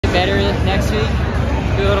next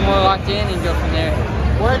week, be a little more locked in, and go from there.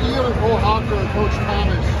 Why do you and Hocker and Coach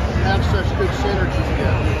Thomas have such good synergy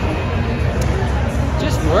together?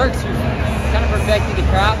 Just works. We've kind of perfected the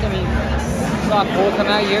craft. I mean, saw Cole come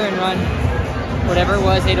out here and run whatever it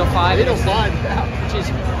was, 8:05. 8:05, yeah. Which is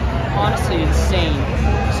honestly insane.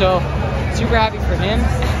 So, super happy for him.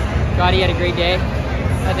 God, he had a great day.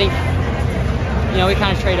 I think, you know, we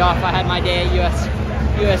kind of trade off. I had my day at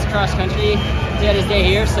US cross country. He had his day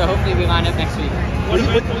here, so hopefully we line up next week. What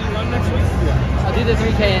event will you run next week? Yeah. I'll do the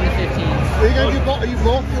 3K and the 15. Are you gonna do both? Are you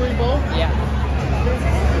both doing both? Yeah.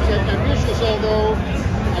 It's ambitious, although,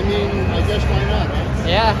 I mean, I guess why not? Huh?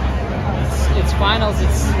 Yeah. It's finals.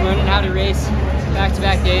 It's learning how to race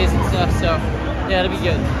back-to-back days and stuff. So yeah, it'll be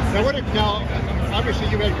good. Now, obviously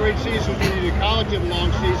you had great seasons when you did college, you had a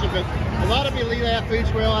long season, but a lot of elite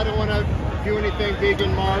athletes, well, I don't want to do anything big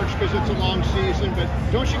in March because it's a long season, but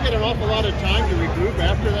don't you get an awful lot of time to regroup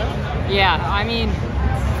after that? Yeah, I mean,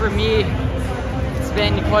 for me, it's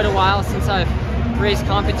been quite a while since I've raced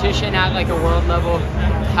competition at like a world level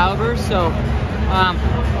caliber, so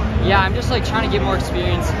yeah, I'm just like trying to get more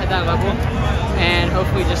experience at that level and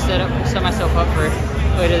hopefully just set myself up for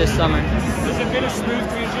later this summer. Has it been a smooth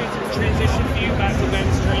transition for you back to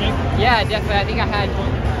men's training? Yeah, definitely. I think I had,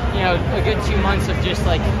 you know, a good 2 months of just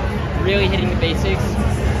like really hitting the basics,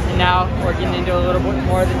 and now we're getting into a little bit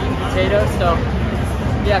more of the meat and potatoes. So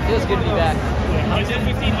yeah, it feels good to be back. Is that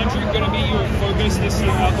 1500 going to be your focus this year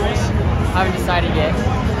outdoors? I haven't decided yet.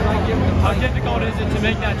 How difficult is it to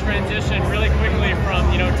make that transition really quickly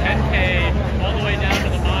from, you know, 10K all the way down to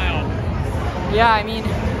the mile? Yeah, I mean,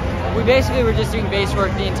 we basically were just doing base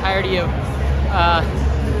work the entirety of,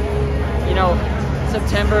 you know,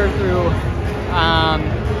 September through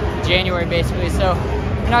January, basically. So,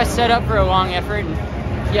 you know, I set up for a long effort, and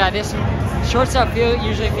yeah, this short stuff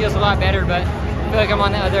usually feels a lot better, but I feel like I'm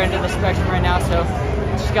on the other end of the spectrum right now, so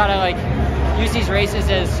just gotta like use these races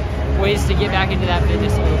as ways to get back into that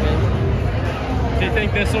fitness a little bit. Do you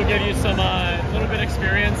think this will give you some little bit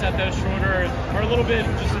experience at those shorter, or a little bit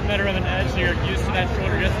just better of an edge so you're used to that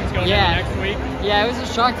shorter distance going into next week? Yeah, it was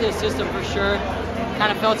a shock to the system for sure.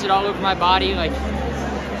 Kind of felt it all over my body, like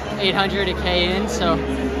 800 a K in. So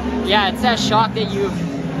yeah, it's that shock that you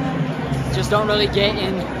just don't really get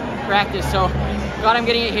in practice. So glad I'm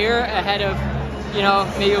getting it here ahead of, you know,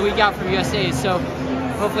 maybe a week out from USA. So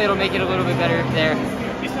hopefully it'll make it a little bit better there.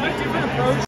 Is that a different approach